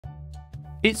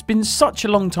It's been such a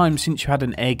long time since you had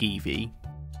an egg, Eevee.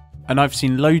 And I've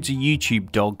seen loads of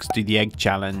YouTube dogs do the egg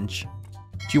challenge.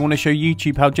 Do you want to show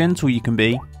YouTube how gentle you can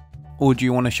be? Or do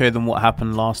you want to show them what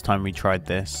happened last time we tried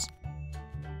this?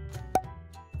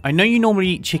 I know you normally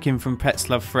eat chicken from Pets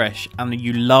Love Fresh and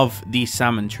you love these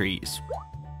salmon treats.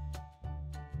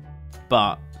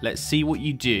 But let's see what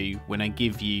you do when I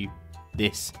give you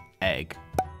this egg.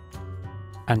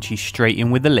 And she's straight in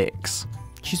with the licks.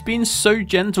 She's being so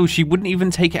gentle she wouldn't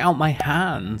even take it out my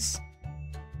hands.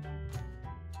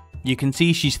 You can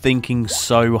see she's thinking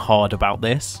so hard about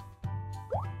this.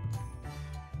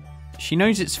 She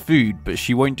knows it's food, but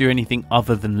she won't do anything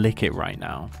other than lick it right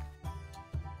now.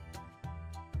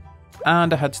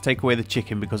 And I had to take away the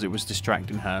chicken because it was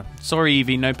distracting her. Sorry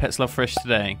Eevee, no Pets Love Fresh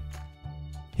today.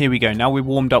 Here we go, now we're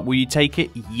warmed up, will you take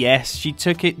it? Yes, she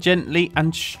took it gently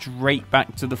and straight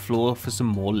back to the floor for some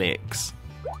more licks.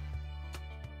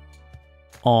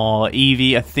 Aw,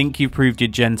 Eevee, I think you proved you're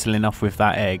gentle enough with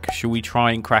that egg. Shall we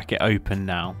try and crack it open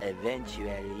now?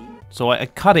 Eventually. So I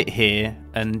cut it here,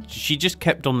 and she just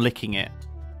kept on licking it.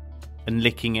 And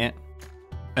licking it.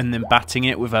 And then batting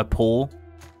it with her paw.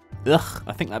 Ugh,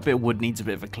 I think that bit of wood needs a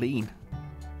bit of a clean.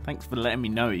 Thanks for letting me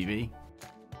know, Eevee.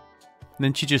 And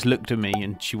then she just looked at me,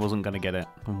 and she wasn't going to get it,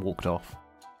 and walked off.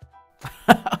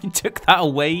 I took that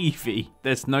away, Eevee.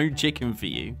 There's no chicken for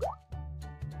you.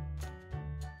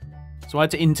 So I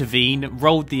had to intervene,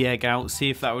 rolled the egg out, see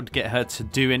if that would get her to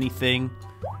do anything.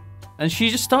 And she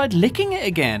just started licking it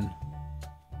again.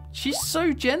 She's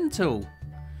so gentle.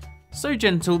 So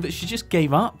gentle that she just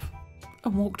gave up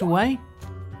and walked away.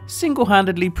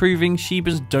 Single-handedly proving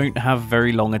Shibas don't have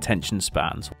very long attention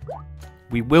spans.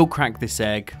 We will crack this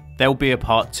egg. There'll be a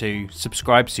part 2.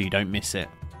 Subscribe so you don't miss it.